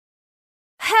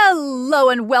Hello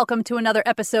and welcome to another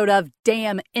episode of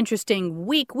Damn Interesting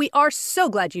Week. We are so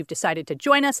glad you've decided to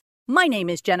join us. My name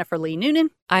is Jennifer Lee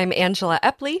Noonan. I'm Angela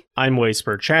Epley. I'm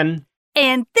Weisper Chen.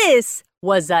 And this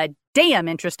was a damn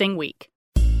interesting week.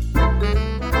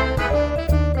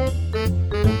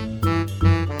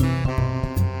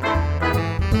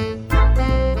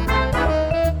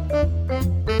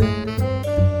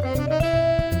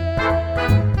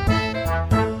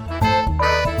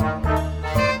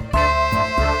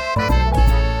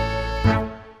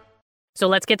 So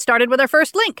let's get started with our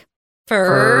first link.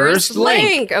 First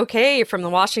link. Okay, from the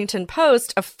Washington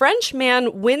Post, a French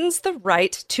man wins the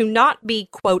right to not be,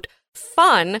 quote,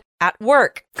 fun at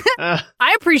work.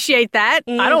 I appreciate that.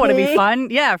 I don't want to be fun.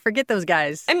 Yeah, forget those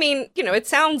guys. I mean, it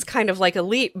sounds kind of like a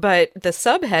leap, but the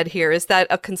subhead here is that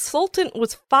a consultant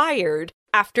was fired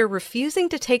after refusing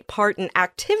to take part in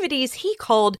activities he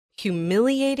called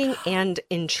humiliating and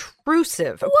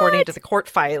intrusive, according to the court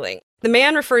filing. The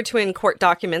man, referred to in court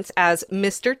documents as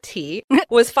Mr. T,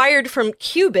 was fired from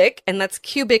Cubic, and that's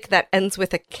Cubic that ends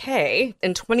with a K,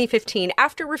 in 2015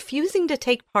 after refusing to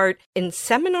take part in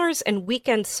seminars and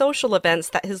weekend social events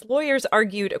that his lawyers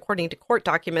argued, according to court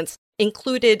documents,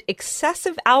 included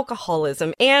excessive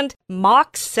alcoholism and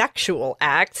mock sexual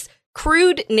acts,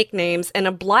 crude nicknames, and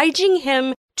obliging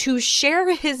him to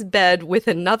share his bed with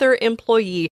another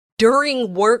employee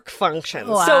during work functions.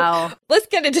 Wow. So let's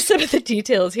get into some of the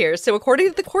details here. So according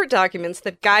to the court documents,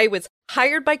 the guy was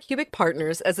hired by Cubic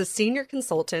Partners as a senior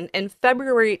consultant in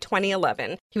February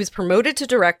 2011. He was promoted to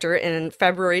director in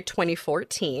February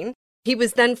 2014. He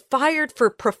was then fired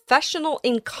for professional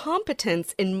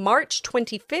incompetence in March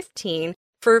 2015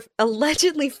 for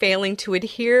allegedly failing to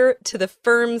adhere to the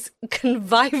firm's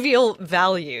convivial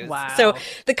values. Wow. So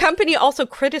the company also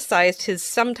criticized his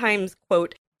sometimes,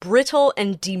 quote, brittle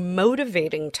and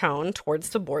demotivating tone towards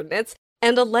subordinates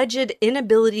and alleged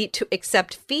inability to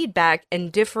accept feedback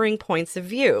and differing points of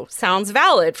view. Sounds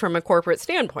valid from a corporate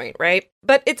standpoint, right?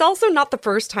 But it's also not the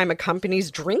first time a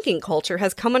company's drinking culture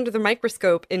has come under the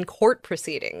microscope in court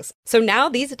proceedings. So now,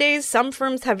 these days, some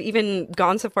firms have even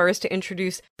gone so far as to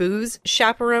introduce booze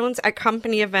chaperones at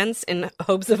company events in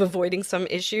hopes of avoiding some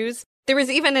issues. There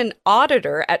was even an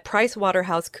auditor at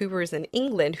PricewaterhouseCoopers in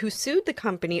England who sued the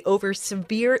company over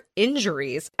severe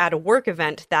injuries at a work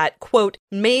event that, quote,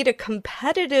 made a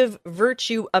competitive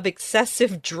virtue of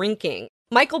excessive drinking.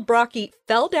 Michael Brocky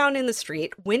fell down in the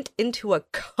street, went into a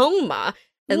coma,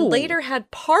 and later had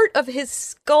part of his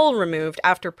skull removed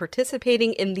after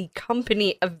participating in the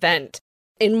company event.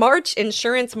 In March,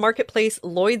 insurance marketplace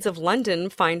Lloyd's of London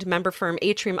fined member firm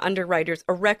Atrium Underwriters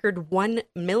a record £1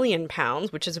 million,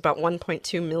 which is about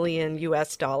 1.2 million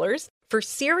US dollars, for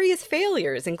serious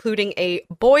failures, including a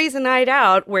boys' night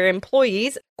out where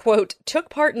employees, quote, took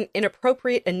part in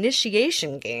inappropriate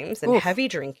initiation games and heavy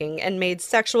drinking and made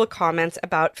sexual comments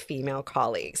about female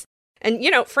colleagues. And,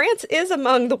 France is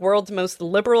among the world's most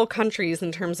liberal countries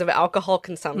in terms of alcohol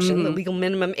consumption. The legal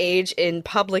minimum age in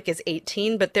public is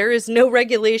 18, but there is no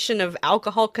regulation of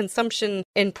alcohol consumption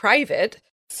in private.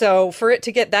 So for it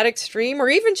to get that extreme, or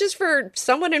even just for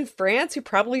someone in France who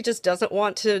probably just doesn't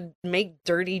want to make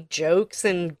dirty jokes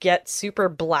and get super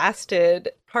blasted,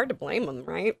 hard to blame them,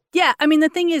 right? Yeah, I mean, the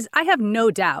thing is, I have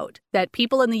no doubt that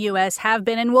people in the U.S. have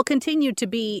been and will continue to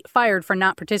be fired for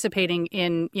not participating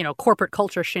in, corporate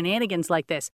culture shenanigans like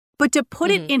this. But to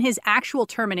put it in his actual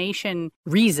termination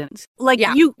reasons,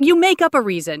 you make up a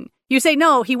reason. You say,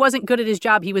 no, he wasn't good at his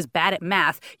job. He was bad at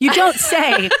math. You don't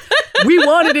say, we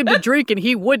wanted him to drink and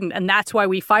he wouldn't, and that's why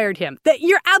we fired him. That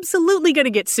you're absolutely going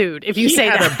to get sued if you say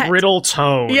that. He had a brittle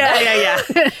tone. Yeah.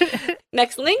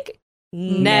 Next link.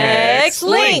 Next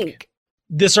link.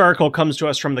 This article comes to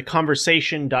us from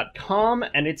theconversation.com,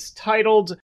 and it's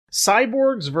titled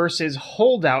Cyborgs versus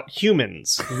Holdout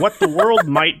Humans, What the World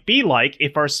Might Be Like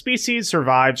If Our Species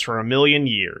Survives for 1 million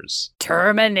years.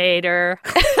 Terminator.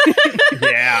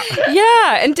 Yeah.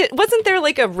 Yeah, and wasn't there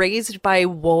like a Raised by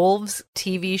Wolves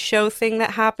TV show thing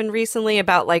that happened recently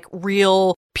about like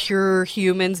real pure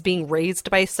humans being raised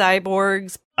by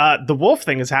cyborgs? The wolf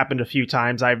thing has happened a few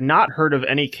times. I've not heard of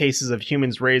any cases of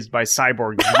humans raised by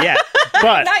cyborgs yet.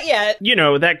 But, not yet.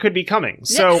 That could be coming.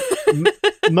 So,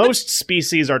 most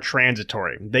species are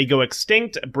transitory. They go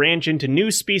extinct, branch into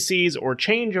new species, or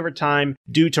change over time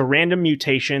due to random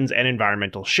mutations and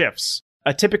environmental shifts.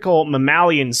 A typical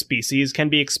mammalian species can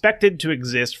be expected to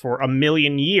exist for 1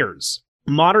 million years.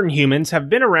 Modern humans have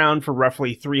been around for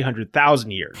roughly 300,000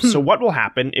 years. So what will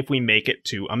happen if we make it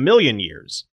to 1 million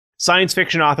years? Science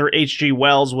fiction author H.G.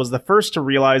 Wells was the first to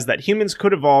realize that humans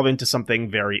could evolve into something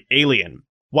very alien.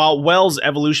 While Wells'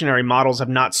 evolutionary models have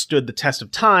not stood the test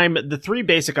of time, the three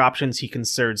basic options he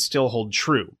considered still hold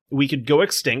true. We could go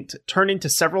extinct, turn into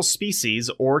several species,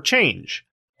 or change.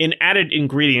 An added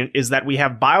ingredient is that we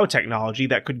have biotechnology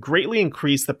that could greatly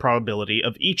increase the probability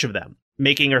of each of them,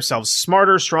 making ourselves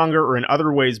smarter, stronger, or in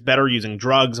other ways better using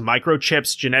drugs,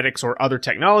 microchips, genetics, or other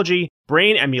technology.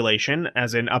 Brain emulation,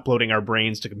 as in uploading our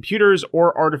brains to computers,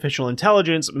 or artificial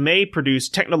intelligence may produce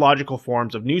technological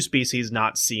forms of new species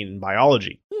not seen in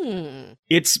biology.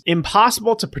 It's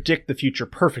impossible to predict the future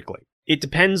perfectly. It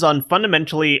depends on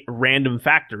fundamentally random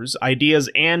factors, ideas,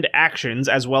 and actions,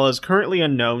 as well as currently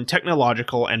unknown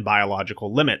technological and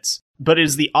biological limits. But it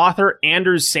is the author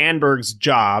Anders Sandberg's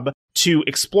job to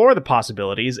explore the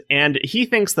possibilities, and he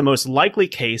thinks the most likely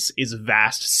case is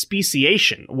vast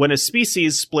speciation, when a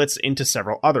species splits into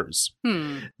several others.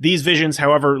 These visions,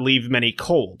 however, leave many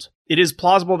cold. It is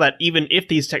plausible that even if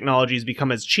these technologies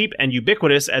become as cheap and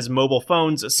ubiquitous as mobile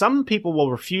phones, some people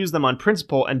will refuse them on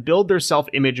principle and build their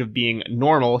self-image of being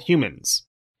normal humans.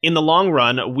 In the long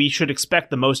run, we should expect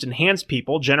the most enhanced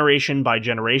people, generation by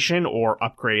generation or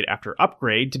upgrade after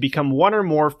upgrade, to become one or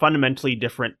more fundamentally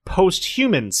different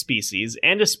post-human species,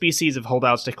 and a species of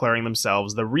holdouts declaring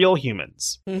themselves the real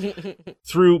humans.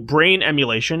 Through brain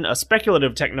emulation, a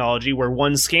speculative technology where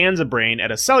one scans a brain at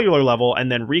a cellular level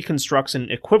and then reconstructs an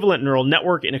equivalent neural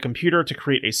network in a computer to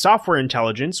create a software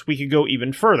intelligence, we could go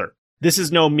even further. This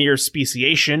is no mere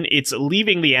speciation, it's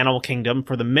leaving the animal kingdom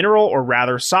for the mineral or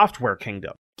rather software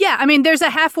kingdom. Yeah, I mean, there's a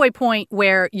halfway point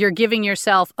where you're giving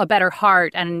yourself a better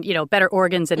heart and, better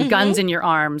organs and guns in your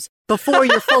arms before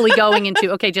you're fully going into,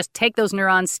 okay, just take those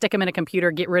neurons, stick them in a computer,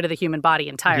 get rid of the human body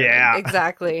entirely. Yeah.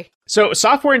 Exactly. So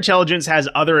software intelligence has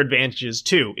other advantages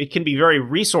too. It can be very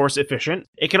resource efficient.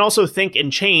 It can also think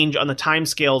and change on the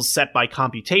timescales set by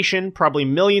computation, probably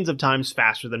millions of times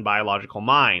faster than biological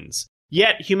minds.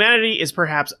 Yet, humanity is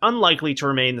perhaps unlikely to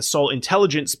remain the sole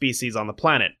intelligent species on the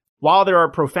planet. While there are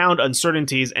profound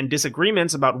uncertainties and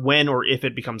disagreements about when or if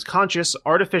it becomes conscious,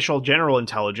 artificial general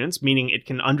intelligence, meaning it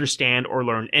can understand or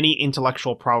learn any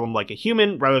intellectual problem like a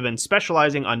human rather than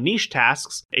specializing on niche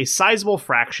tasks, a sizable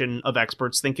fraction of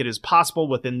experts think it is possible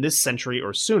within this century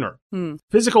or sooner.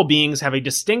 Physical beings have a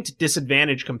distinct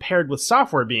disadvantage compared with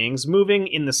software beings moving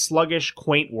in the sluggish,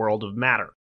 quaint world of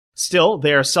matter. Still,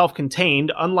 they are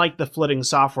self-contained, unlike the flitting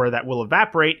software that will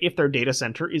evaporate if their data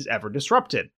center is ever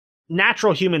disrupted.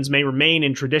 Natural humans may remain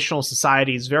in traditional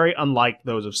societies very unlike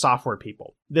those of software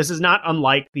people. This is not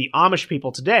unlike the Amish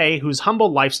people today, whose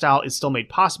humble lifestyle is still made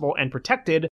possible and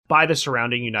protected by the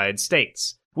surrounding United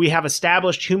States. We have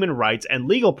established human rights and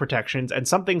legal protections, and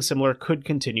something similar could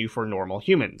continue for normal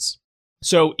humans.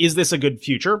 So, is this a good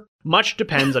future? Much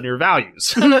depends on your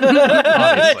values.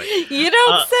 Obviously. You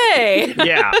don't say.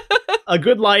 Yeah. A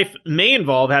good life may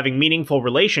involve having meaningful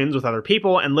relations with other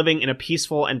people and living in a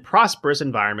peaceful and prosperous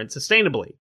environment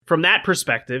sustainably. From that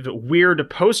perspective, weird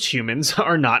post-humans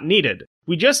are not needed.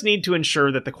 We just need to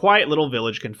ensure that the quiet little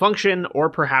village can function, or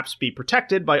perhaps be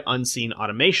protected by unseen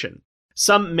automation.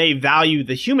 Some may value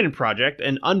the human project,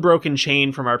 an unbroken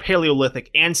chain from our Paleolithic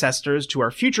ancestors to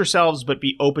our future selves, but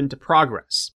be open to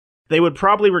progress. They would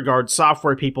probably regard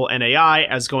software people and AI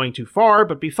as going too far,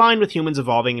 but be fine with humans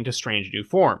evolving into strange new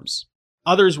forms.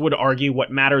 Others would argue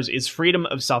what matters is freedom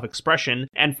of self-expression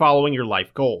and following your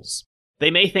life goals.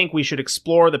 They may think we should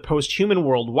explore the post-human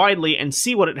world widely and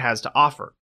see what it has to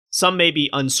offer. Some may be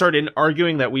uncertain,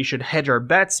 arguing that we should hedge our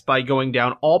bets by going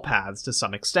down all paths to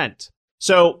some extent.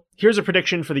 So, here's a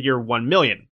prediction for the year 1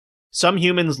 million. Some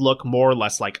humans look more or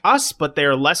less like us, but they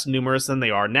are less numerous than they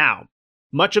are now.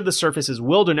 Much of the surface is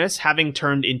wilderness, having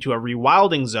turned into a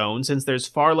rewilding zone since there's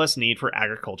far less need for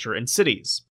agriculture in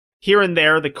cities. Here and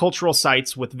there, the cultural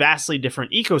sites with vastly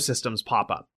different ecosystems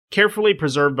pop up, carefully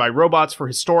preserved by robots for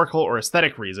historical or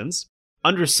aesthetic reasons.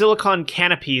 Under silicon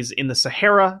canopies in the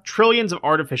Sahara, trillions of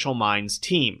artificial minds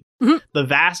teem. The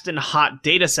vast and hot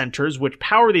data centers which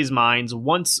power these minds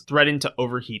once threatened to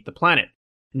overheat the planet.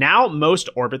 Now most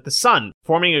orbit the sun,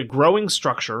 forming a growing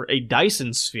structure, a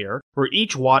Dyson sphere, where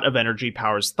each watt of energy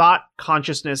powers thought,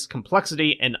 consciousness,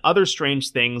 complexity, and other strange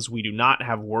things we do not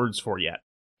have words for yet.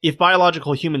 If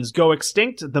biological humans go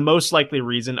extinct, the most likely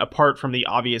reason, apart from the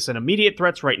obvious and immediate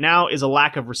threats right now, is a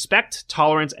lack of respect,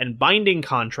 tolerance, and binding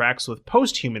contracts with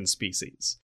post-human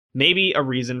species. Maybe a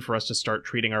reason for us to start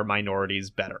treating our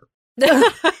minorities better.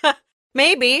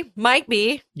 Maybe. Might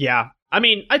be. Yeah. I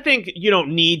mean, I think you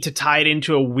don't need to tie it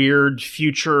into a weird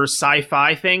future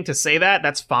sci-fi thing to say that.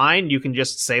 That's fine. You can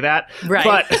just say that. Right.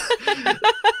 But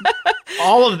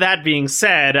all of that being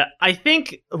said, I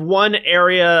think one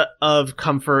area of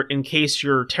comfort, in case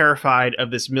you're terrified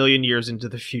of this million years into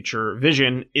the future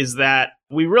vision, is that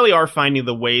we really are finding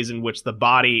the ways in which the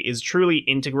body is truly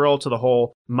integral to the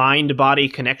whole mind-body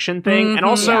connection thing. And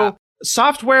also,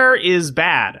 software is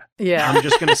bad. Yeah. I'm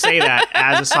just going to say that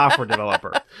as a software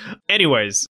developer.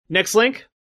 Anyways, next link.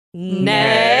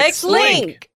 Next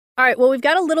link. All right, well, we've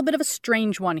got a little bit of a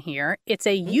strange one here. It's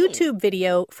a YouTube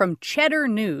video from Cheddar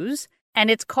News, and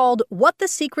it's called What the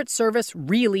Secret Service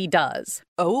Really Does.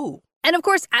 Oh. And of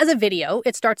course, as a video,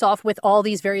 it starts off with all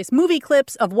these various movie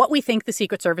clips of what we think the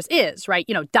Secret Service is, right?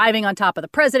 You know, diving on top of the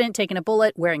president, taking a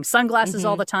bullet, wearing sunglasses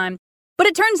all the time. But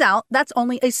it turns out that's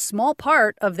only a small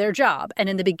part of their job. And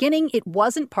in the beginning, it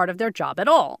wasn't part of their job at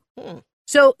all.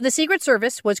 So the Secret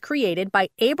Service was created by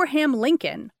Abraham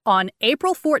Lincoln on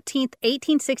April 14th,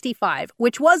 1865,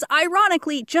 which was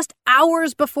ironically just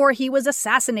hours before he was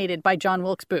assassinated by John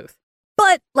Wilkes Booth.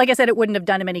 But, like I said, it wouldn't have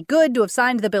done him any good to have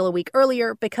signed the bill a week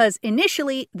earlier because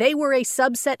initially they were a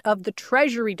subset of the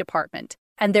Treasury Department,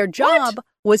 and their job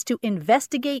was to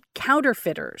investigate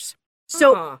counterfeiters.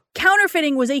 So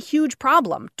counterfeiting was a huge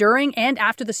problem during and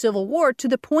after the Civil War, to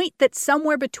the point that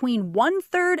somewhere between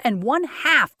 1/3 and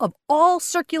 1/2 of all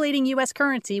circulating U.S.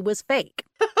 currency was fake.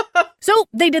 So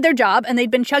they did their job, and they'd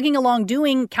been chugging along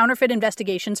doing counterfeit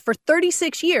investigations for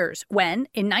 36 years when,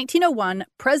 in 1901,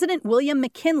 President William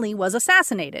McKinley was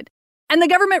assassinated. And the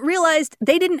government realized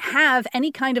they didn't have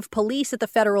any kind of police at the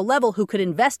federal level who could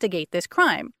investigate this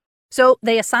crime. So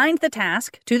they assigned the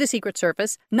task to the Secret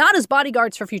Service, not as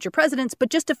bodyguards for future presidents, but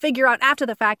just to figure out after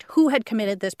the fact who had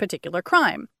committed this particular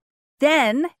crime.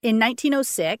 Then, in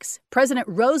 1906, President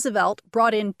Roosevelt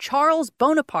brought in Charles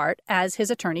Bonaparte as his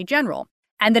attorney general.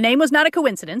 And the name was not a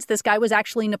coincidence. This guy was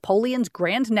actually Napoleon's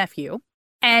grandnephew.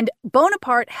 And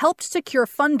Bonaparte helped secure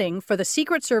funding for the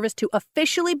Secret Service to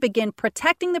officially begin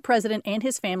protecting the president and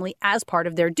his family as part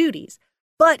of their duties.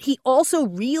 But he also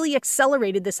really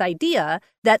accelerated this idea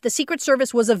that the Secret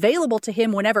Service was available to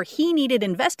him whenever he needed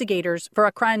investigators for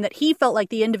a crime that he felt like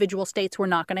the individual states were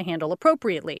not going to handle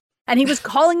appropriately. And he was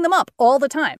calling them up all the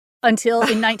time until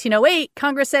in 1908,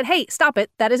 Congress said, hey, stop it.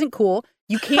 That isn't cool.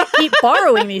 You can't keep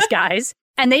borrowing these guys.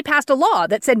 And they passed a law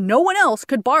that said no one else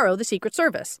could borrow the Secret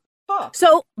Service.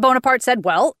 So Bonaparte said,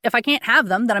 well, if I can't have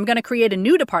them, then I'm going to create a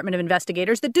new department of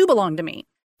investigators that do belong to me.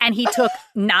 And he took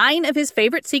 9 of his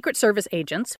favorite Secret Service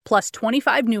agents, plus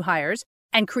 25 new hires,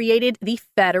 and created the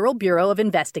Federal Bureau of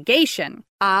Investigation.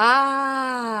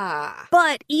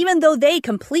 But even though they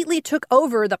completely took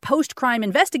over the post-crime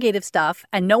investigative stuff,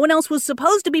 and no one else was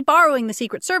supposed to be borrowing the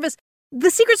Secret Service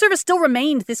still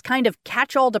remained this kind of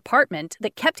catch-all department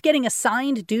that kept getting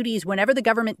assigned duties whenever the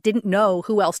government didn't know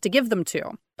who else to give them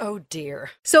to. Oh,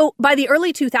 dear. So by the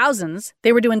early 2000s,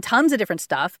 they were doing tons of different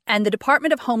stuff, and the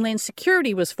Department of Homeland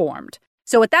Security was formed.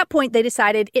 So at that point, they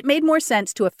decided it made more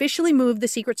sense to officially move the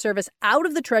Secret Service out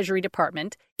of the Treasury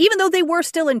Department, even though they were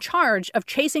still in charge of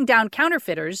chasing down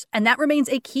counterfeiters, and that remains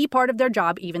a key part of their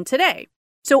job even today.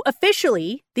 So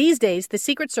officially, these days, the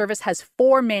Secret Service has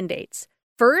 4 mandates.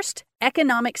 First,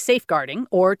 economic safeguarding,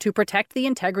 or to protect the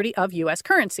integrity of U.S.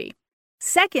 currency.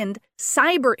 Second,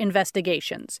 cyber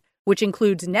investigations, which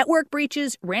includes network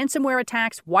breaches, ransomware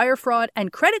attacks, wire fraud,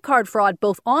 and credit card fraud,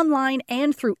 both online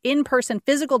and through in-person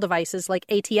physical devices like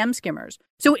ATM skimmers.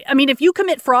 So, I mean, if you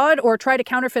commit fraud or try to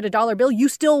counterfeit a dollar bill, you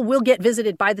still will get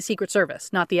visited by the Secret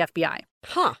Service, not the FBI.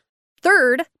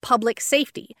 Third, public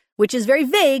safety, which is very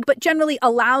vague, but generally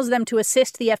allows them to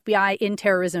assist the FBI in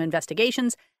terrorism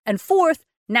investigations. And fourth,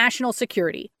 national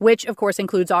security, which of course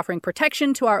includes offering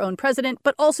protection to our own president,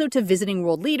 but also to visiting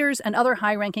world leaders and other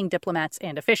high-ranking diplomats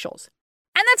and officials.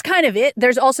 And that's kind of it.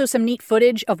 There's also some neat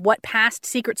footage of what past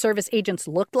Secret Service agents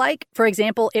looked like. For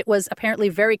example, it was apparently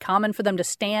very common for them to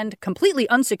stand completely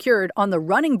unsecured on the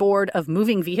running board of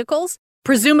moving vehicles,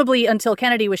 presumably until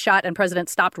Kennedy was shot and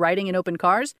presidents stopped riding in open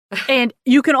cars. And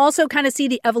you can also kind of see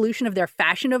the evolution of their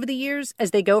fashion over the years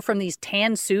as they go from these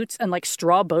tan suits and like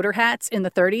straw boater hats in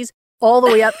the 30s all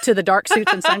the way up to the dark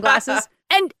suits and sunglasses.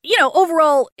 And, you know,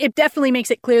 overall, it definitely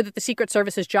makes it clear that the Secret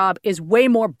Service's job is way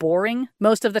more boring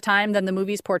most of the time than the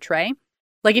movies portray.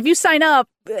 Like, if you sign up,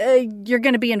 you're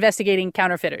going to be investigating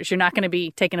counterfeiters. You're not going to be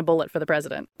taking a bullet for the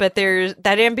president. But there's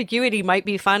that ambiguity might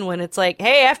be fun when it's like,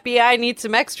 hey, FBI needs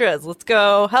some extras. Let's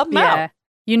go help them out.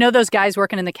 You know, those guys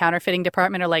working in the counterfeiting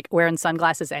department are like wearing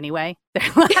sunglasses anyway.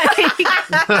 They're like,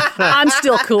 I'm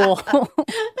still cool.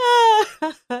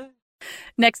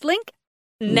 Next link.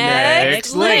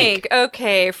 Next link.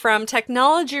 Okay, from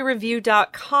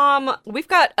technologyreview.com, we've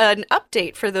got an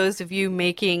update for those of you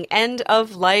making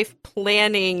end-of-life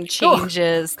planning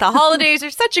changes. The holidays are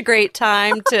such a great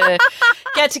time to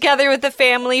get together with the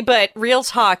family, but real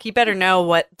talk, you better know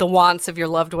what the wants of your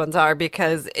loved ones are,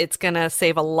 because it's going to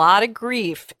save a lot of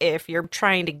grief if you're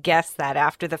trying to guess that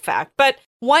after the fact. But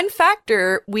one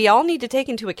factor we all need to take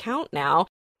into account now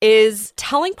is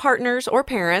telling partners or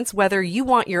parents whether you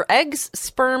want your eggs,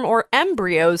 sperm, or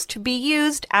embryos to be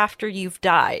used after you've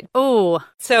died. Oh.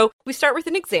 So we start with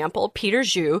an example. Peter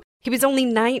Zhu. He was only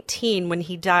 19 when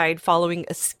he died following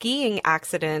a skiing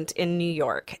accident in New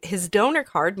York. His donor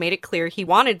card made it clear he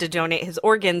wanted to donate his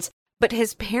organs, but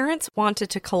his parents wanted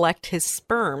to collect his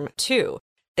sperm too.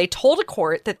 They told a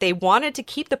court that they wanted to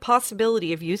keep the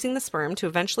possibility of using the sperm to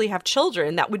eventually have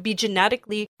children that would be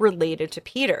genetically related to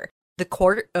Peter. The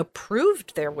court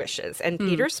approved their wishes, and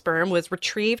Peter's sperm was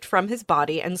retrieved from his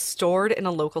body and stored in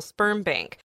a local sperm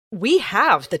bank. We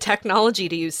have the technology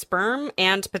to use sperm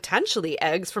and potentially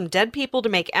eggs from dead people to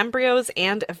make embryos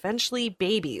and eventually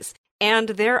babies. And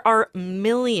there are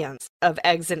millions of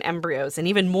eggs and embryos and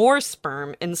even more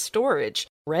sperm in storage,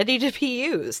 ready to be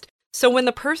used. So when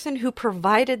the person who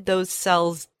provided those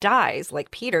cells dies,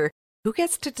 like Peter, who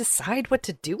gets to decide what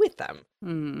to do with them?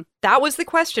 That was the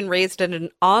question raised at an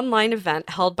online event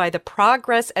held by the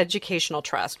Progress Educational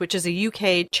Trust, which is a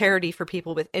UK charity for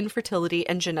people with infertility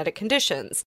and genetic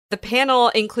conditions. The panel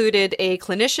included a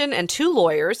clinician and 2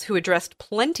 lawyers who addressed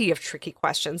plenty of tricky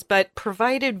questions, but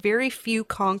provided very few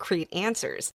concrete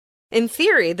answers. In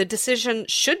theory, the decision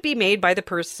should be made by the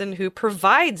person who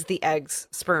provides the eggs,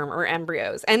 sperm, or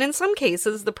embryos. And in some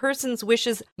cases, the person's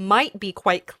wishes might be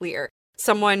quite clear.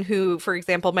 Someone who, for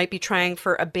example, might be trying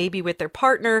for a baby with their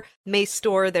partner may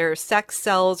store their sex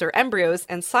cells or embryos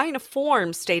and sign a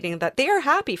form stating that they are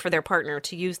happy for their partner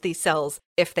to use these cells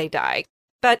if they die.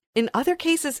 But in other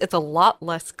cases, it's a lot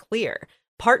less clear.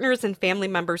 Partners and family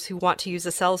members who want to use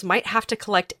the cells might have to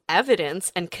collect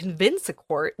evidence and convince a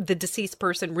court the deceased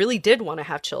person really did want to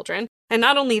have children. And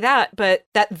not only that, but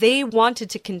that they wanted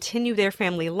to continue their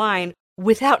family line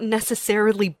without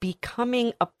necessarily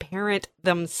becoming a parent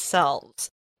themselves.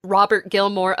 Robert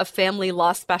Gilmore, a family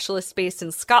law specialist based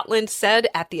in Scotland, said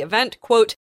at the event,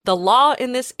 quote, "The law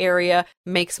in this area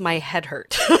makes my head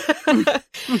hurt."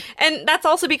 And that's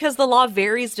also because the law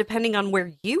varies depending on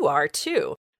where you are,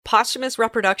 too. Posthumous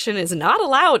reproduction is not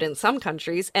allowed in some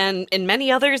countries, and in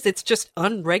many others, it's just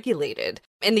unregulated.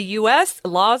 In the US,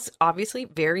 laws obviously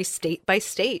vary state by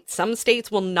state. Some states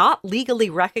will not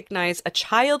legally recognize a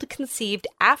child conceived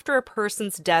after a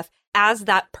person's death as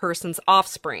that person's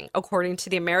offspring, according to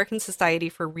the American Society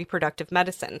for Reproductive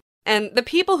Medicine. And the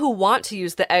people who want to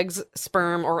use the eggs,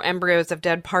 sperm, or embryos of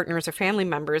dead partners or family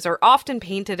members are often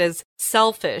painted as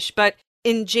selfish, but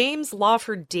in James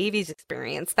Lawford Davies'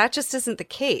 experience, that just isn't the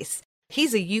case.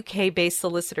 He's a UK-based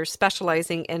solicitor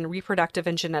specializing in reproductive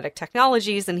and genetic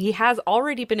technologies, and he has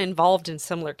already been involved in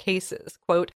similar cases.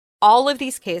 Quote, "All of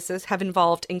these cases have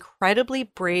involved incredibly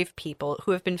brave people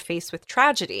who have been faced with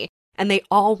tragedy, and they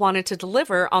all wanted to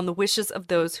deliver on the wishes of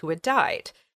those who had died.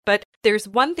 But there's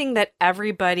one thing that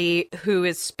everybody who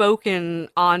has spoken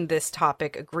on this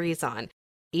topic agrees on.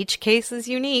 Each case is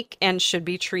unique and should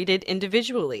be treated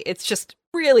individually. It's just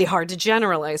really hard to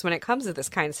generalize when it comes to this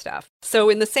kind of stuff. So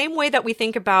in the same way that we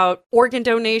think about organ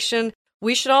donation,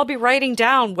 we should all be writing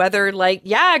down whether, like,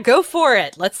 yeah, go for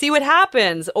it. Let's see what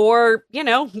happens. Or, you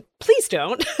know, please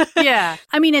don't." Yeah.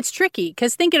 I mean, it's tricky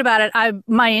because thinking about it,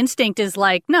 my instinct is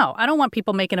like, no, I don't want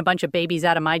people making a bunch of babies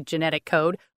out of my genetic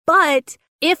code. But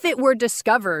if it were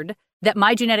discovered that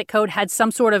my genetic code had some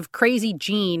sort of crazy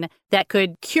gene that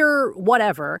could cure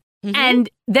whatever, and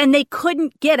then they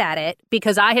couldn't get at it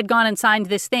because I had gone and signed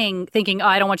this thing thinking, oh,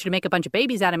 I don't want you to make a bunch of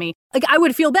babies out of me. Like, I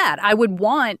would feel bad. I would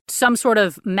want some sort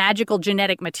of magical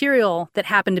genetic material that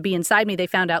happened to be inside me, they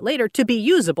found out later, to be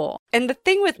usable. And the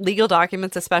thing with legal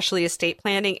documents, especially estate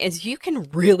planning, is you can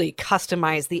really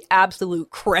customize the absolute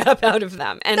crap out of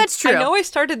them. And that's true. I know I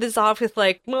started this off with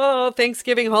like, oh,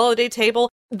 Thanksgiving holiday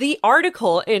table. The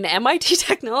article in MIT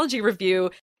Technology Review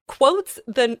quotes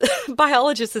the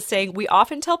biologist as saying, "We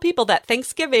often tell people that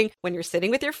Thanksgiving, when you're sitting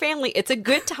with your family, it's a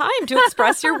good time to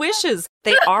express your wishes.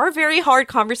 They are very hard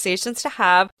conversations to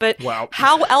have, but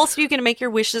how else are you going to make your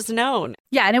wishes known?"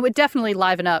 Yeah, and it would definitely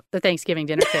liven up the Thanksgiving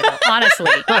dinner table,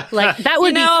 honestly. Like, that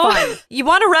would be fun. You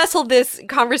want to wrestle this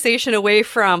conversation away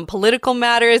from political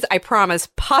matters, I promise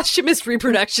posthumous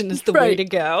reproduction is the way to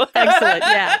go. Excellent,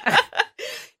 yeah.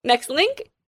 Next link?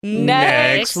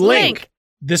 Next link.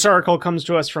 This article comes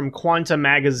to us from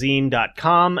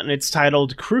quantamagazine.com, and it's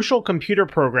titled Crucial Computer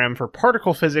Program for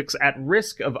Particle Physics at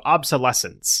Risk of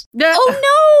Obsolescence.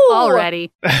 Oh no!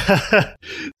 Already.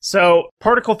 So,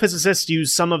 particle physicists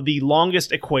use some of the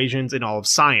longest equations in all of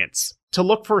science. To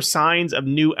look for signs of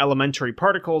new elementary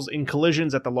particles in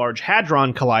collisions at the Large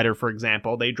Hadron Collider, for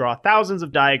example, they draw thousands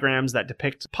of diagrams that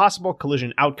depict possible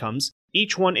collision outcomes,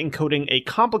 each one encoding a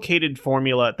complicated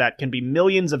formula that can be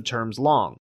millions of terms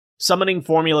long. Summoning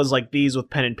formulas like these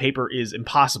with pen and paper is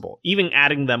impossible. Even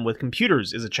adding them with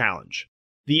computers is a challenge.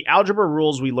 The algebra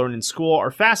rules we learn in school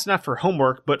are fast enough for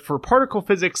homework, but for particle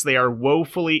physics they are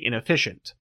woefully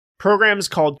inefficient. Programs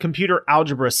called computer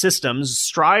algebra systems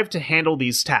strive to handle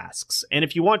these tasks, and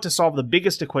if you want to solve the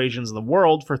biggest equations in the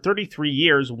world, for 33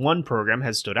 years one program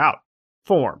has stood out.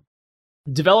 Form.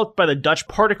 Developed by the Dutch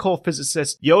particle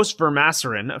physicist Jos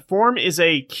Vermaseren, Form is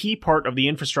a key part of the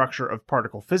infrastructure of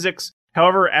particle physics.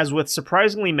 However, as with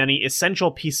surprisingly many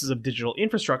essential pieces of digital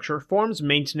infrastructure, Form's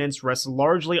maintenance rests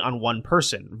largely on one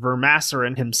person,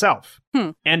 Vermaseren himself.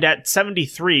 And at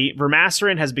 73,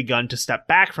 Vermaseren has begun to step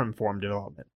back from Form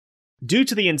development. Due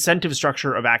to the incentive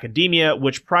structure of academia,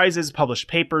 which prizes published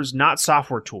papers, not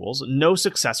software tools, no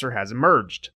successor has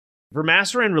emerged.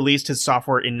 Vermaseren released his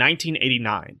software in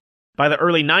 1989. By the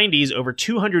early 90s, over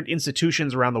 200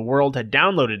 institutions around the world had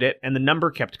downloaded it, and the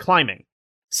number kept climbing.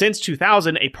 Since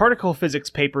 2000, a particle physics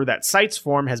paper that cites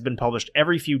Form has been published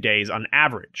every few days on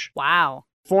average. Wow.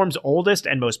 Form's oldest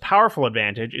and most powerful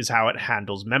advantage is how it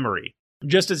handles memory.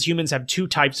 Just as humans have two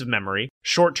types of memory,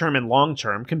 short-term and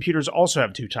long-term, computers also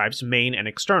have two types, main and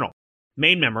external.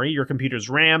 Main memory, your computer's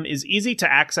RAM, is easy to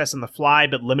access on the fly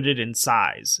but limited in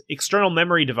size. External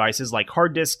memory devices like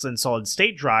hard disks and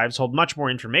solid-state drives hold much more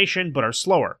information but are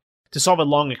slower. To solve a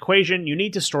long equation, you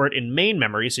need to store it in main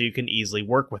memory so you can easily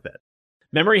work with it.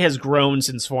 Memory has grown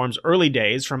since Form's early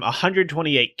days, from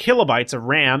 128 kilobytes of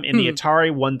RAM in the Atari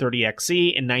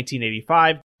 130XE in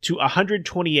 1985 to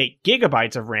 128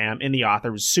 gigabytes of RAM in the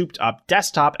author's souped-up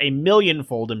desktop, a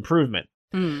million-fold improvement.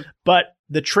 But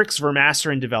the tricks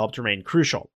Vermaseren developed remain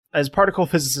crucial. As particle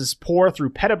physicists pour through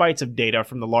petabytes of data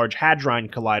from the Large Hadron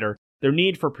Collider, their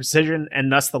need for precision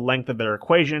and thus the length of their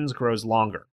equations grows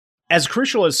longer. As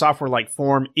crucial as software like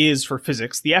Form is for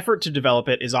physics, the effort to develop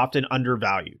it is often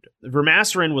undervalued.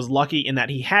 Vermaseren was lucky in that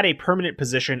he had a permanent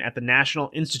position at the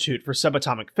National Institute for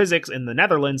Subatomic Physics in the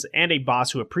Netherlands and a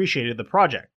boss who appreciated the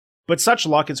project. But such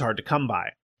luck is hard to come by.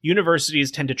 Universities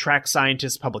tend to track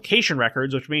scientists' publication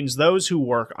records, which means those who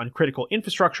work on critical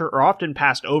infrastructure are often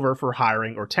passed over for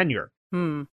hiring or tenure.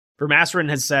 Vermaseren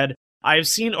has said, "I have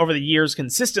seen over the years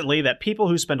consistently that people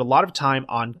who spend a lot of time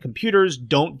on computers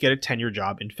don't get a tenure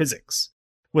job in physics.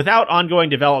 Without ongoing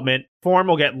development, Form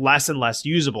will get less and less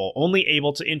usable, only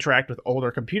able to interact with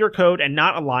older computer code and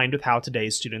not aligned with how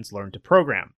today's students learn to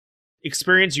program.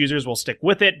 Experienced users will stick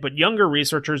with it, but younger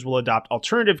researchers will adopt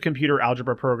alternative computer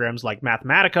algebra programs like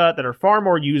Mathematica that are far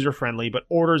more user-friendly but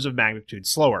orders of magnitude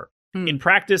slower. In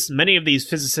practice, many of these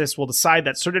physicists will decide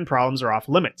that certain problems are off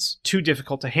limits, too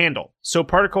difficult to handle, so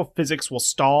particle physics will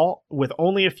stall with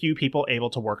only a few people able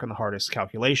to work on the hardest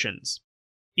calculations."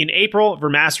 In April,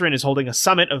 Vermaseren is holding a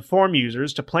summit of Form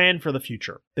users to plan for the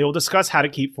future. They will discuss how to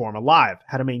keep Form alive,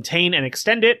 how to maintain and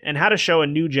extend it, and how to show a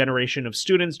new generation of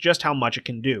students just how much it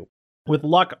can do. With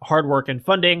luck, hard work, and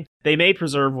funding, they may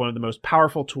preserve one of the most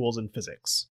powerful tools in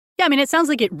physics. Yeah, I mean, it sounds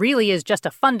like it really is just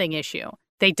a funding issue.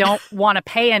 They don't want to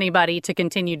pay anybody to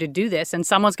continue to do this, and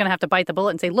someone's going to have to bite the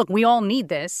bullet and say, look, we all need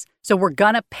this, so we're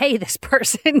going to pay this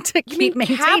person to keep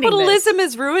maintaining capitalism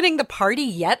this. Is ruining the party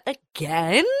yet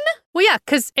again? Well, yeah,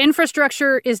 because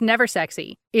infrastructure is never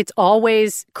sexy. It's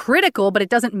always critical, but it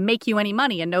doesn't make you any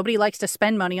money, and nobody likes to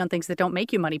spend money on things that don't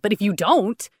make you money. But if you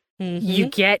don't, you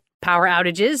get power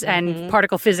outages and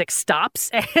particle physics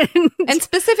stops. And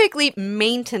specifically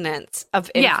maintenance of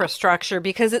infrastructure,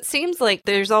 because it seems like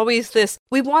there's always this,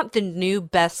 we want the new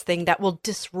best thing that will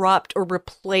disrupt or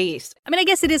replace. I mean, I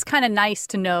guess it is kind of nice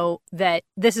to know that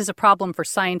this is a problem for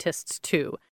scientists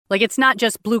too. Like, it's not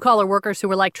just blue-collar workers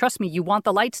who are like, trust me, you want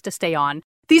the lights to stay on.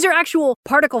 These are actual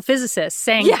particle physicists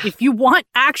saying, if you want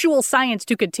actual science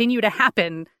to continue to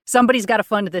happen, somebody's got to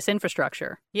fund this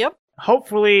infrastructure. Yep.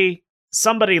 Hopefully,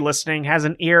 somebody listening has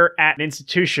an ear at an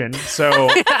institution, so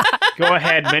go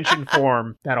ahead, mention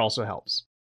Form. That also helps.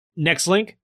 Next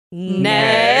link.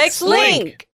 Next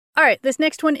link. All right, this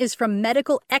next one is from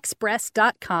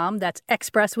medicalexpress.com. That's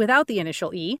express without the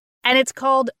initial E. And it's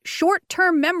called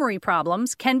Short-Term Memory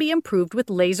Problems Can Be Improved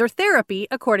with Laser Therapy,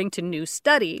 according to new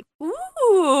study.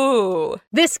 Ooh.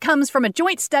 This comes from a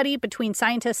joint study between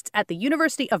scientists at the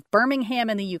University of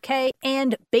Birmingham in the UK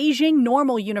and Beijing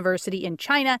Normal University in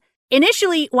China.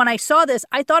 Initially, when I saw this,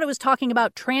 I thought it was talking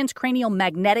about transcranial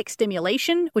magnetic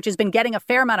stimulation, which has been getting a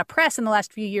fair amount of press in the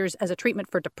last few years as a treatment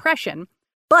for depression.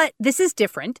 But this is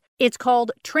different. It's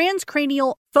called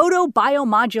transcranial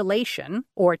photobiomodulation,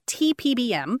 or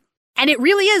TPBM, and it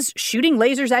really is shooting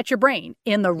lasers at your brain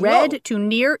in the red to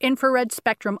near infrared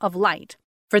spectrum of light.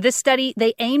 For this study,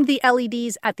 they aimed the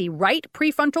LEDs at the right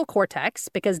prefrontal cortex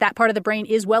because that part of the brain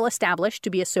is well established to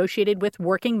be associated with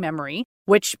working memory,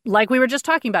 which, like we were just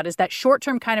talking about, is that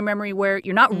short-term kind of memory where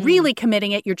you're not really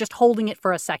committing it, you're just holding it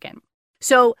for a second.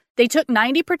 So they took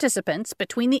 90 participants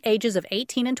between the ages of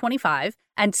 18 and 25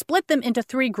 and split them into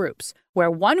 3 groups, where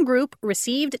one group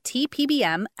received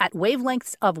TPBM at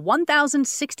wavelengths of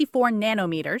 1,064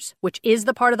 nanometers, which is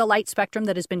the part of the light spectrum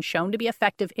that has been shown to be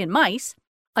effective in mice.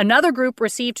 Another group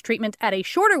received treatment at a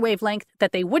shorter wavelength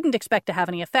that they wouldn't expect to have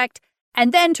any effect.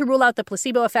 And then, to rule out the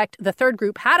placebo effect, the third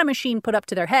group had a machine put up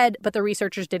to their head, but the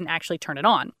researchers didn't actually turn it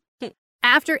on.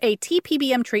 After a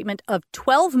TPBM treatment of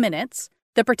 12 minutes,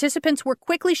 the participants were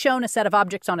quickly shown a set of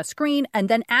objects on a screen and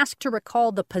then asked to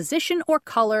recall the position or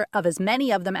color of as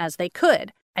many of them as they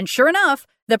could. And sure enough,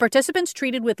 the participants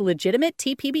treated with legitimate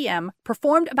TPBM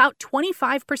performed about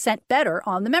 25% better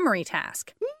on the memory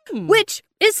task. Which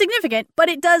is significant, but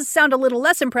it does sound a little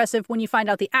less impressive when you find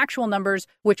out the actual numbers,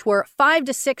 which were 5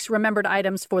 to 6 remembered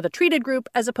items for the treated group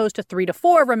as opposed to 3 to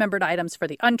 4 remembered items for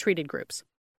the untreated groups.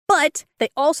 But they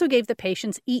also gave the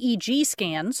patients EEG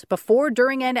scans before,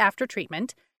 during, and after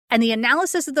treatment, and the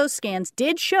analysis of those scans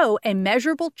did show a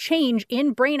measurable change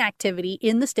in brain activity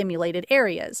in the stimulated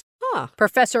areas.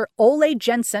 Professor Ole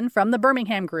Jensen from the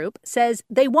Birmingham group says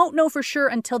they won't know for sure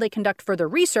until they conduct further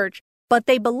research, but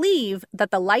they believe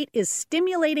that the light is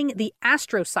stimulating the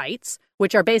astrocytes,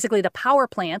 which are basically the power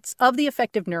plants of the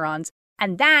affective neurons,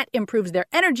 and that improves their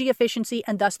energy efficiency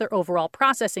and thus their overall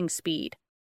processing speed.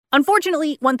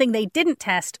 Unfortunately, one thing they didn't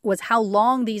test was how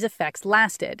long these effects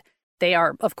lasted. They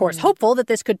are, of course, hopeful that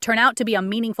this could turn out to be a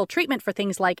meaningful treatment for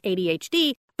things like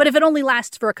ADHD, but if it only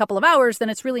lasts for a couple of hours, then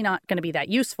it's really not going to be that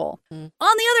useful. On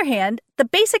the other hand, the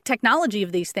basic technology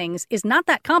of these things is not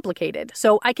that complicated.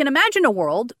 So I can imagine a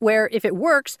world where, if it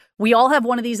works, we all have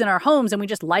one of these in our homes and we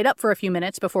just light up for a few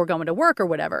minutes before going to work or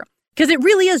whatever. Because it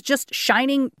really is just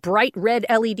shining bright red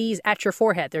LEDs at your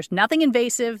forehead. There's nothing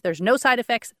invasive. There's no side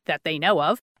effects that they know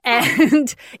of.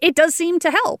 And it does seem to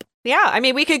help. Yeah, I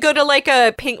mean, we could go to like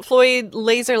a Pink Floyd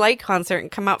laser light concert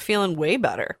and come out feeling way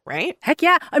better, right? Heck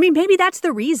yeah. I mean, maybe that's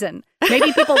the reason.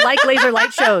 Maybe people like laser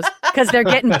light shows because they're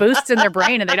getting boosts in their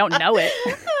brain and they don't know it.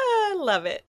 I love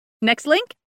it. Next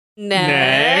link?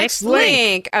 Next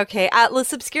link. Okay,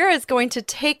 Atlas Obscura is going to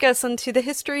take us into the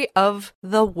history of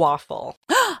the waffle.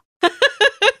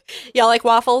 Y'all like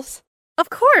waffles? Of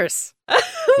course.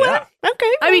 Yeah.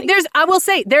 Okay. I mean, I will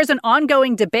say, there's an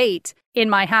ongoing debate in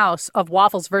my house of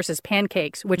waffles versus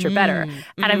pancakes, which are better.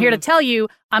 And I'm here to tell you,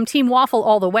 I'm team waffle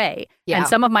all the way. Yeah. And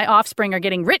some of my offspring are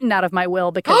getting written out of my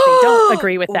will because they don't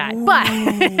agree with that.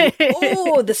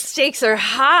 But the stakes are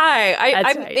high.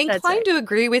 I'm inclined to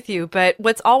agree with you, but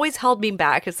what's always held me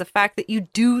back is the fact that you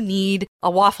do need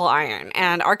a waffle iron.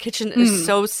 And our kitchen is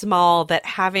so small that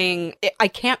I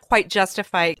can't quite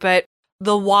justify, but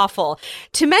the waffle.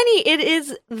 To many, it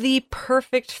is the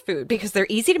perfect food because they're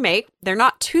easy to make, they're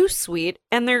not too sweet,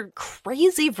 and they're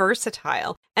crazy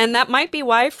versatile. And that might be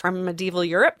why, from medieval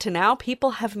Europe to now,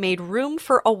 people have made room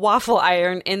for a waffle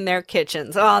iron in their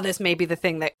kitchens. Oh, this may be the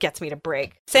thing that gets me to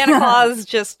break. Santa Claus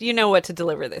just, you know what to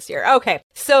deliver this year. Okay,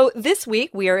 so this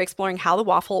week we are exploring how the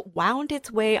waffle wound its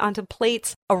way onto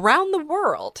plates around the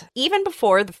world. Even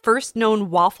before the first known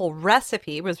waffle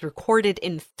recipe was recorded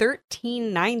in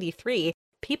 1393,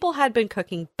 people had been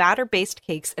cooking batter-based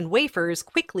cakes and wafers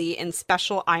quickly in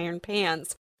special iron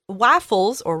pans.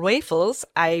 Waffles, or wafels,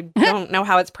 I don't know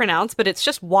how it's pronounced, but it's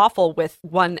just waffle with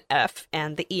one F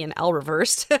and the E and L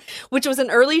reversed, which was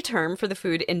an early term for the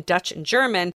food in Dutch and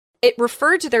German. It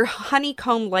referred to their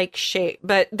honeycomb-like shape,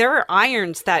 but there are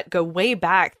irons that go way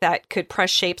back that could press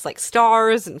shapes like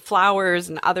stars and flowers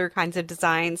and other kinds of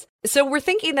designs. So we're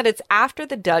thinking that it's after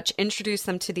the Dutch introduced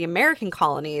them to the American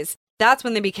colonies. That's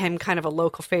when they became kind of a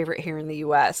local favorite here in the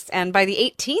US. And by the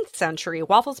 18th century,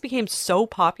 waffles became so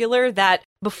popular that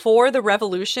before the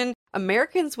Revolution,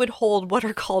 Americans would hold what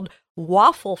are called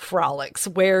waffle frolics,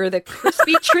 where the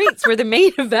crispy treats were the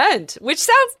main event, which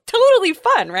sounds totally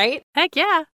fun, right? Heck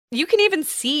yeah. You can even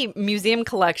see museum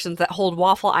collections that hold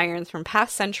waffle irons from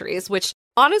past centuries, which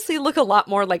honestly look a lot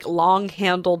more like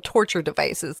long-handled torture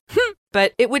devices.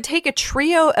 but it would take a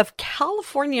trio of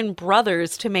Californian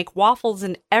brothers to make waffles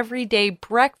an everyday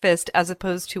breakfast as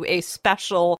opposed to a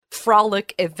special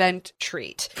frolic event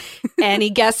treat. Any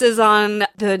guesses on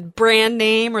the brand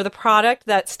name or the product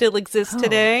that still exists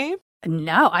today?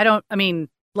 No, I don't. I mean,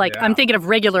 I'm thinking of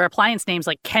regular appliance names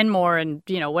like Kenmore and,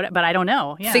 what, but I don't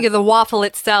know. Yeah. Think of the waffle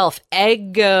itself.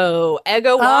 Eggo.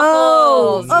 Eggo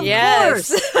waffles. Of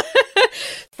course.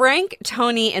 Frank,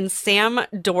 Tony, and Sam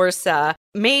Dorsa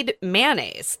made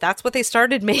mayonnaise. That's what they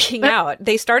started making out.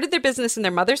 They started their business in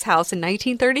their mother's house in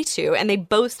 1932, and they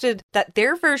boasted that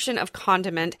their version of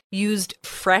condiment used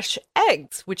fresh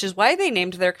eggs, which is why they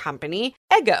named their company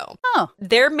Eggo. Oh.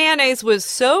 Their mayonnaise was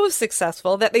so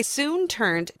successful that they soon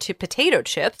turned to potato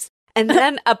chips and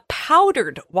then a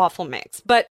powdered waffle mix.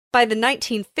 But by the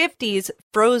 1950s,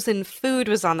 frozen food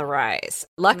was on the rise.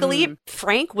 Luckily,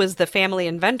 Frank was the family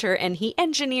inventor, and he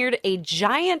engineered a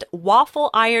giant waffle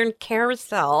iron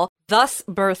carousel, thus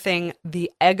birthing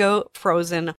the Eggo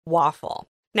frozen waffle.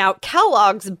 Now,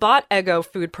 Kellogg's bought Eggo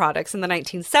food products in the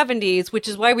 1970s, which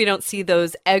is why we don't see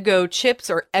those Eggo chips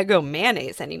or Eggo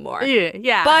mayonnaise anymore.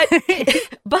 Yeah.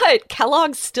 But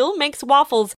Kellogg's still makes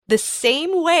waffles the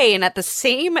same way and at the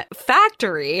same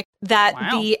factory that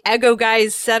the Eggo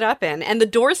guys set up in. And the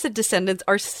Dorset descendants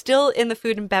are still in the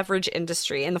food and beverage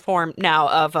industry in the form now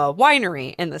of a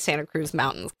winery in the Santa Cruz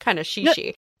Mountains. Kind of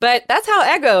shishi. But that's how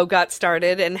Eggo got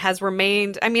started and has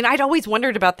remained. I mean, I'd always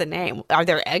wondered about the name. Are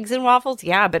there eggs in waffles?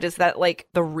 Yeah, but is that like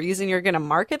the reason you're going to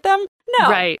market them? No.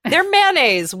 Right. They're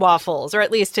mayonnaise waffles, or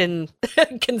at least in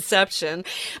conception.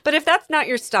 But if that's not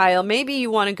your style, maybe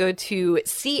you want to go to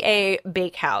CA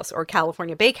Bakehouse or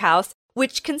California Bakehouse,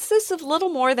 which consists of little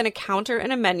more than a counter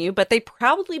and a menu, but they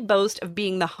proudly boast of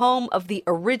being the home of the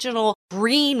original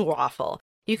green waffle.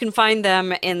 You can find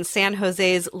them in San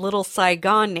Jose's Little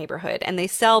Saigon neighborhood, and they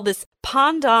sell this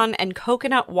pandan and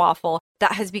coconut waffle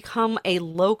that has become a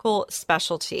local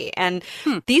specialty. And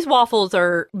these waffles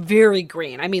are very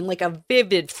green. I mean, like a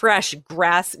vivid, fresh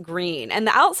grass green. And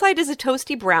the outside is a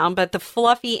toasty brown, but the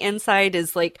fluffy inside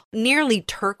is like nearly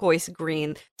turquoise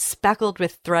green, speckled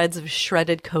with threads of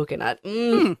shredded coconut.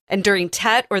 And during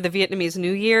Tet or the Vietnamese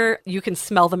New Year, you can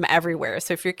smell them everywhere.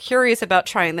 So if you're curious about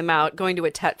trying them out, going to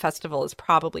a Tet festival is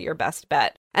probably your best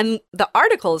bet. And the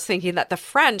article is thinking that the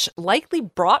French likely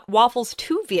brought waffles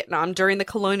to Vietnam during the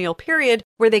colonial period,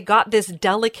 where they got this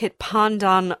delicate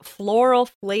pandan floral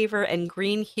flavor and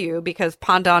green hue, because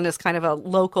pandan is kind of a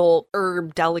local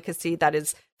herb delicacy that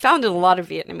is found in a lot of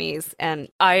Vietnamese. And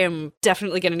I am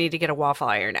definitely going to need to get a waffle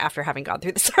iron after having gone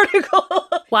through this article.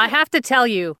 Well, I have to tell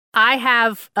you, I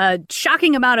have a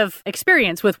shocking amount of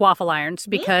experience with waffle irons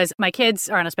because my kids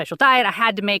are on a special diet. I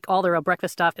had to make all their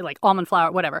breakfast stuff, like almond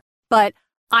flour, whatever. But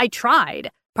I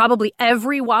tried probably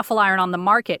every waffle iron on the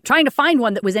market, trying to find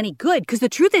one that was any good, because the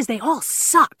truth is they all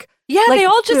suck. Yeah, like, they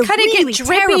all just kind of really get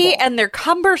drippy terrible. And they're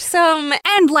cumbersome.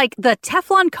 And like the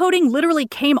Teflon coating literally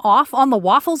came off on the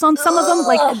waffles on some of them.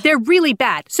 Like they're really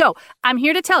bad. So I'm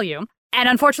here to tell you, and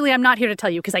unfortunately I'm not here to tell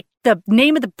you because the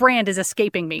name of the brand is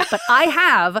escaping me, but I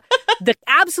have the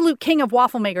absolute king of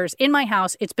waffle makers in my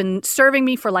house. It's been serving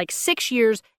me for like 6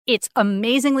 years. It's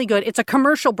amazingly good. It's a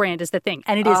commercial brand is the thing,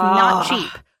 and it is not cheap.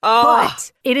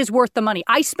 But it is worth the money.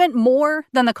 I spent more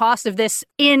than the cost of this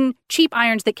in cheap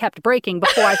irons that kept breaking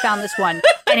before I found this one,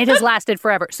 and it has lasted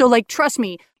forever. So, like, trust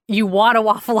me, you want a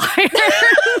waffle iron.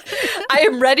 I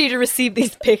am ready to receive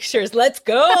these pictures. Let's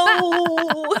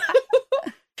go.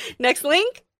 Next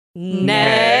link.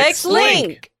 Next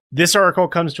link. This article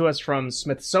comes to us from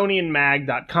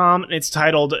SmithsonianMag.com, and it's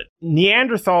titled,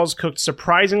 Neanderthals Cooked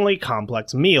Surprisingly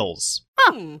Complex Meals.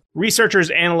 Researchers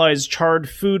analyzed charred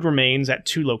food remains at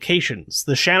 2 locations,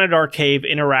 the Shanidar Cave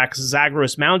in Iraq's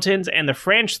Zagros Mountains and the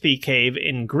Franchthi Cave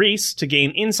in Greece, to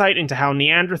gain insight into how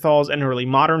Neanderthals and early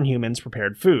modern humans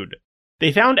prepared food.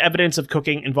 They found evidence of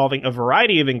cooking involving a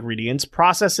variety of ingredients,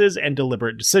 processes, and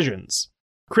deliberate decisions.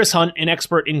 Chris Hunt, an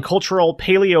expert in cultural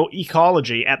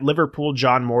paleoecology at Liverpool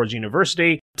John Moores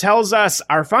University, tells us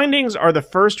our findings are the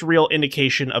first real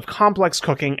indication of complex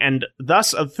cooking and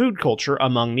thus of food culture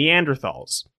among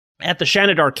Neanderthals. At the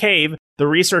Shanidar Cave, the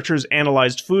researchers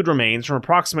analyzed food remains from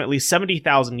approximately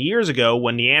 70,000 years ago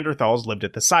when Neanderthals lived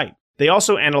at the site. They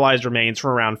also analyzed remains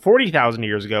from around 40,000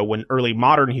 years ago when early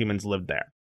modern humans lived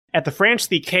there. At the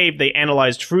Franchthi Cave, they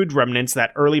analyzed food remnants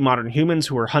that early modern humans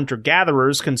who were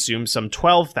hunter-gatherers consumed some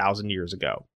 12,000 years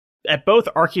ago. At both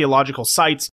archaeological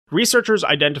sites, researchers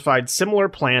identified similar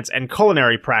plants and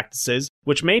culinary practices,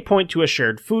 which may point to a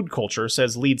shared food culture,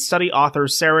 says lead study author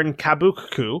Seren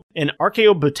Kabukku, an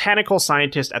archaeobotanical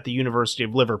scientist at the University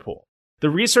of Liverpool. The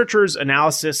researchers'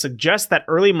 analysis suggests that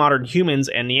early modern humans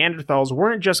and Neanderthals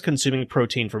weren't just consuming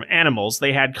protein from animals,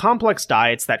 they had complex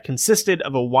diets that consisted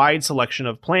of a wide selection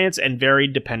of plants and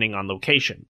varied depending on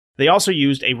location. They also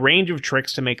used a range of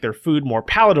tricks to make their food more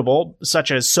palatable,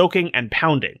 such as soaking and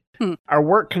pounding. Our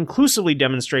work conclusively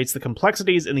demonstrates the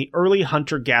complexities in the early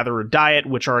hunter-gatherer diet,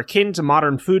 which are akin to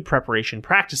modern food preparation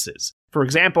practices. For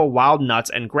example, wild nuts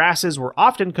and grasses were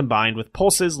often combined with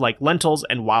pulses like lentils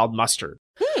and wild mustard.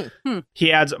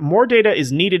 He adds, more data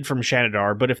is needed from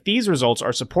Shanidar, but if these results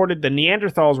are supported, then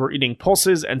Neanderthals were eating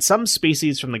pulses and some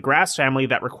species from the grass family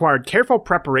that required careful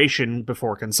preparation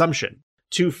before consumption.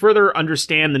 To further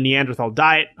understand the Neanderthal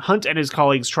diet, Hunt and his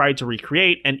colleagues tried to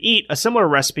recreate and eat a similar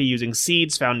recipe using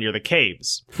seeds found near the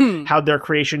caves. How'd their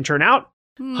creation turn out?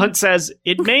 Hunt says,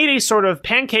 it made a sort of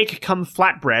pancake cum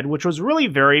flatbread, which was really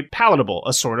very palatable,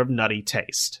 a sort of nutty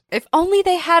taste. If only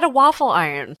they had a waffle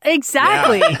iron.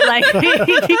 Exactly. Yeah. Like,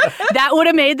 that would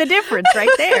have made the difference right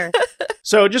there.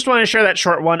 So just want to share that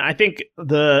short one. I think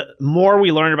the more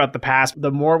we learn about the past, the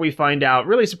more we find out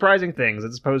really surprising things,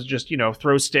 as opposed to just,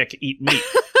 throw stick, eat meat.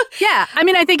 Yeah. I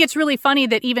mean, I think it's really funny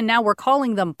that even now we're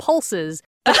calling them pulses.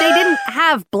 But they didn't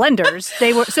have blenders.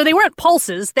 They weren't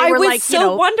pulses. They were I was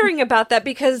wondering about that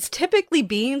because typically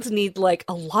beans need like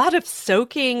a lot of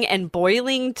soaking and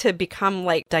boiling to become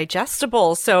like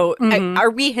digestible. So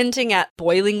are we hinting at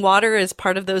boiling water as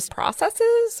part of those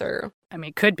processes, or? I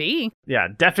mean, could be. Yeah,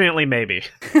 definitely maybe.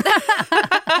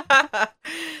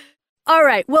 All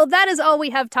right. Well, that is all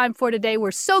we have time for today. We're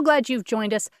so glad you've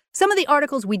joined us. Some of the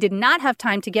articles we did not have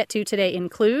time to get to today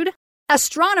include: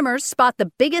 astronomers spot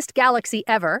the biggest galaxy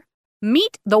ever,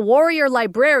 meet the warrior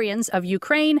librarians of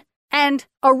Ukraine, and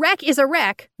A Wreck is a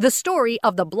Wreck, the story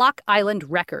of the Block Island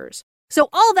Wreckers. So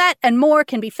all that and more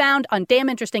can be found on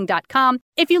damninteresting.com.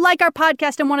 If you like our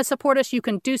podcast and want to support us, you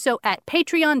can do so at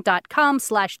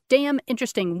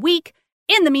patreon.com/damninterestingweek.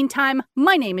 In the meantime,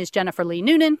 my name is Jennifer Lee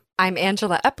Noonan. I'm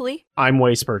Angela Epley. I'm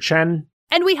Wei Spur Chen.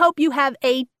 And we hope you have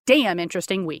a damn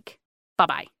interesting week.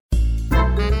 Bye-bye.